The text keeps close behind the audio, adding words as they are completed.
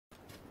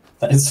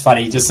It's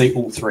funny, you just see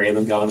all three of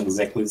them going at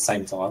exactly the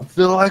same time.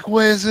 They're like,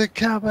 where's it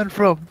coming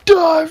from?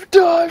 Dive,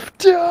 dive,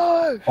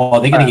 dive! Oh,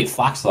 they're going to get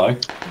fucked, though.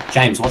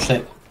 James, watch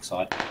that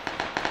side.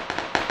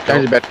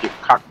 James is about to get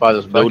cucked by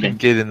this building.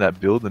 Get in that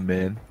building,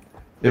 man.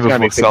 There's gonna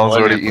be Even someone's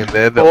people already in in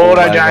there, they're Oh, all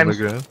no, laying on the James.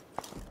 ground.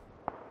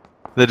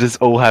 They're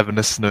just all having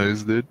a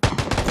snooze, dude.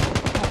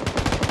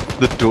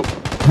 The door.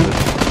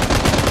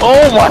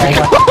 Oh my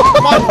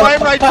god! My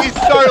frame rate is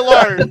so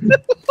low!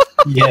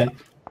 Yeah.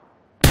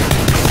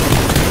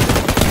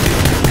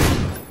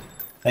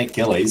 Thank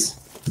Gillies.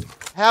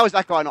 How is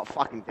that guy not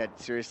fucking dead?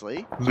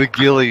 Seriously? The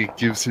ghillie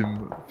gives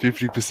him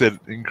 50%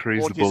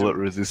 increased Autism. bullet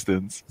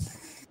resistance.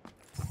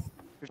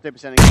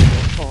 15%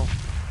 increase. Oh.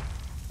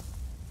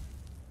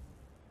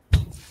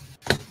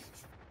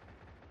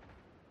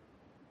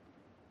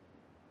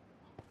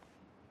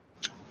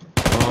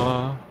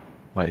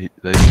 Wait,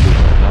 they still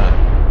don't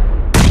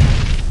know.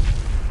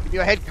 Give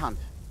you a head cunt.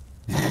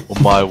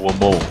 Or my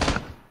more.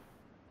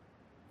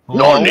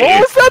 No, What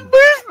was that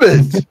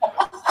movement?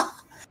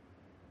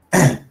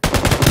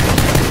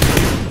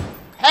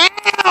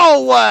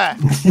 How?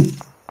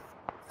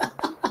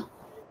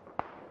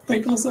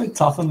 People are so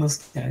tough in this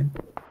game.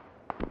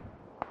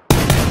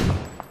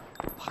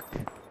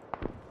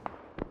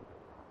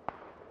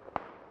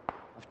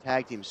 I've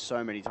tagged him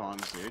so many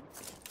times, dude.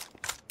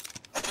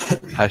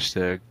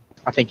 Hashtag.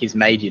 I think he's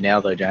made you now,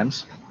 though,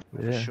 James.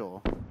 For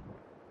sure.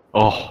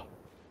 Oh,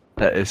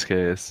 that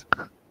SKS.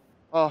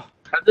 Oh,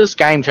 How did this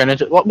game turn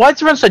into? Why is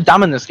everyone so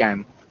dumb in this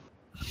game?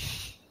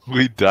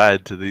 We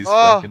died to these Oh.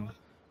 fucking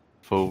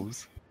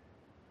fools.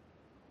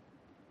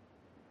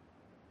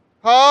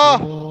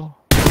 oh,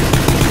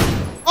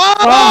 Oh.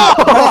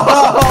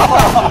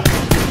 oh!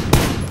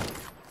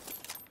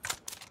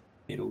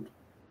 Middled.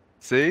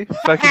 See?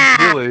 Fucking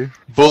Billy.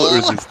 Bullet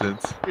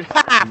resistance.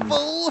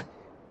 Fool!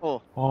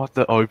 Oh, Oh,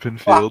 the open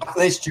field. Fuck,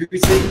 that's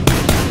juicy.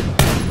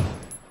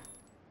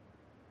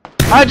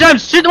 Alright,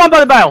 James, shoot the one by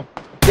the bale.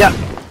 Yeah.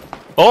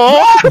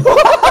 Oh! You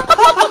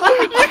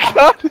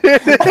can't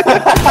hit it!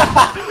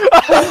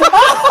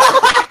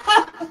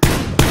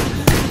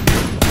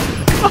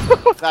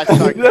 that's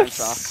so That's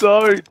cancer.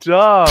 so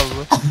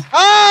dumb.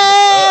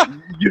 Ah!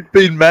 You've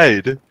been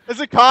made. There's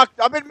a car.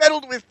 I've been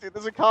meddled with, dude.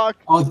 There's a car.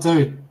 Oh,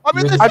 dude. I'm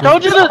in you're this-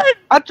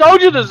 I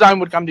told you the zone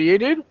would come to you,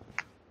 dude.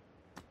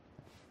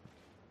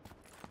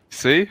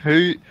 See?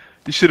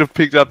 You should have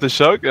picked up the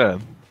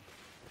shotgun.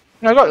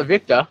 I got the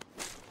Victor.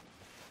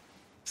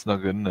 It's not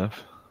good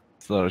enough.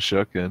 It's not a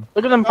shotgun.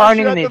 Look at them I can't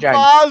phoning shoot in there, at the James.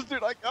 bars,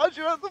 dude. I can't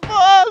shoot at the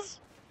bars.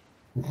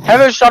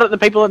 Have a shot at the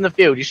people in the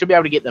field. You should be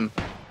able to get them.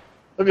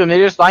 Look at them.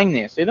 They're just laying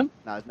there. See them?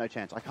 No, there's no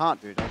chance. I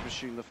can't, dude. I'm just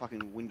shooting the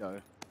fucking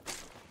window.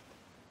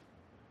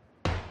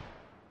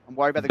 I'm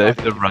worried about the They guy. have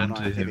to who run keeps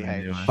to on him TBH.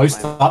 anyway.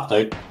 Post up,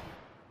 dude.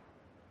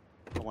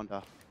 I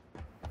wonder.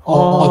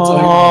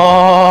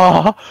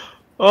 Oh,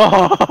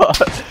 Oh!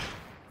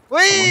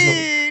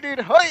 Whee, dude.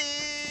 Hoi!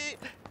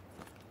 dude.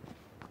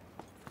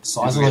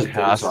 Size of those Get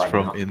balls housed right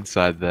from now.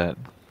 inside that.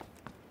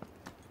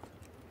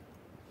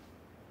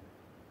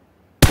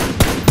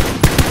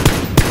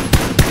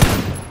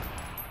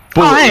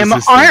 I am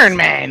resistance. Iron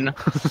Man.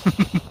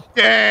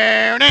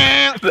 That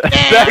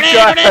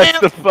guy has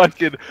the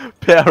fucking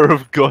power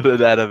of God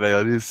and anime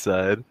on his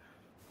side.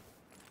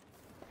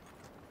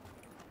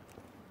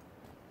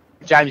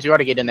 James, you got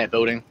to get in that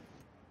building.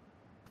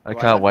 I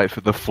can't wait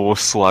for the 4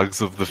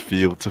 slugs of the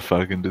field to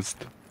fucking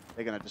just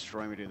They're gonna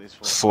destroy me, dude. These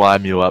four.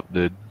 slime you up,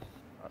 dude.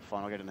 Alright,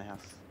 fine. I'll get in the house.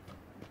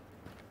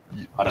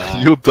 I don't know.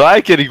 You'll die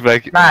getting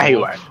back. Nah, he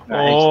won't.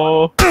 Nah, he's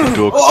Oh,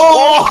 dork.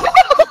 Oh!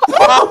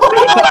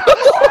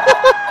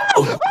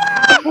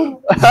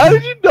 How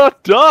did you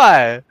not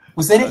die?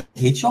 Was that a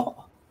headshot?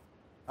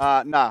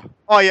 Nah.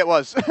 Oh yeah, it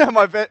was.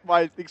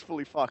 my thing's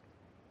fully fucked.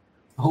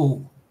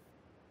 Oh.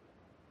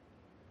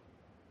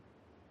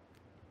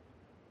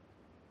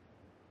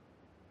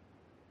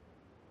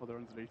 Oh, they're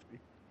underneath me.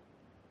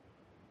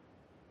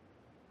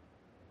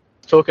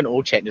 talking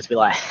all chat and just be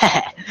like,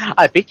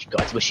 I bet you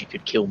guys wish you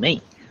could kill me.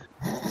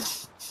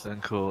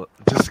 Don't call it.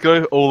 Just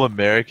go all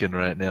American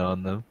right now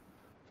on them.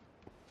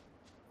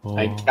 Oh.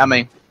 Hey,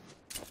 Coming.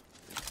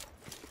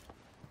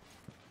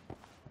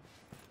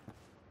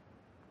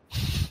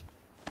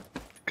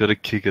 Gotta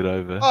kick it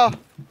over. Oh,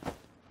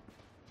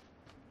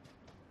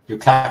 You're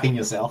cocking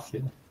yourself.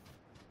 Yeah.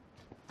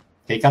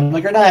 Here come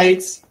the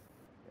grenades.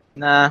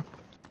 Nah.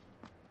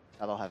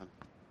 no, they'll have him.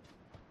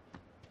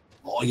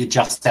 Oh, you're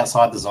just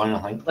outside the zone,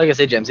 I think. Like I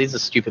said, James, these are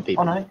stupid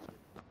people. Oh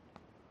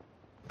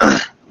no.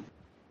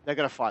 They're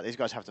gonna fight. These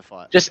guys have to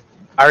fight. Just,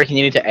 I reckon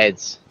you need to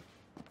ads.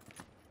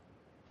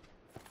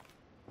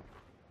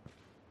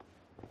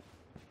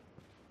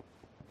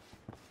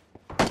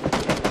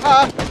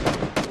 Ah!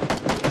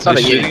 It's not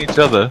They're a shooting you. each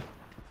other.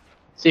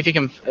 See if you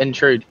can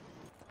intrude.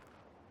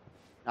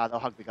 Nah, they'll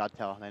hug the guard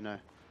tower. They know.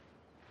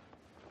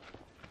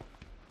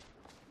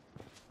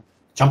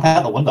 Jump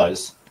out the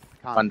windows.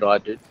 Can't. One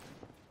died, dude.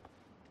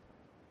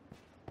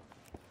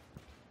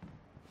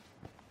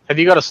 Have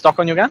you got a stock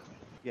on your gun?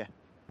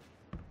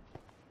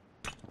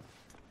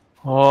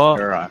 Oh,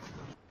 Alright.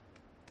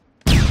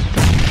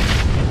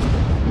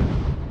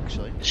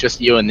 just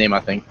you and them,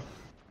 I think.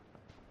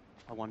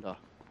 I wonder.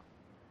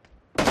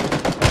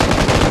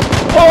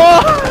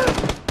 Oh!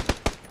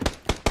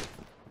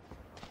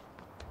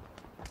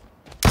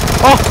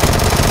 Oh!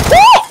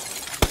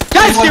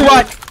 Guys, to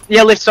right!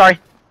 Yeah, left, sorry.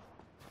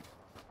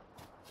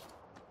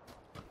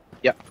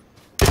 Yep.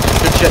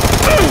 Good shit.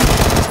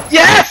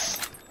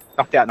 Yes!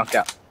 Knocked out, knocked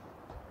out.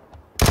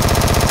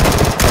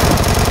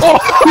 Oh!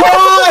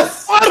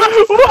 Yes! I'm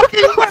a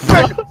fucking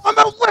weapon! I'm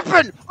a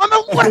weapon! I'm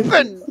a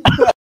weapon!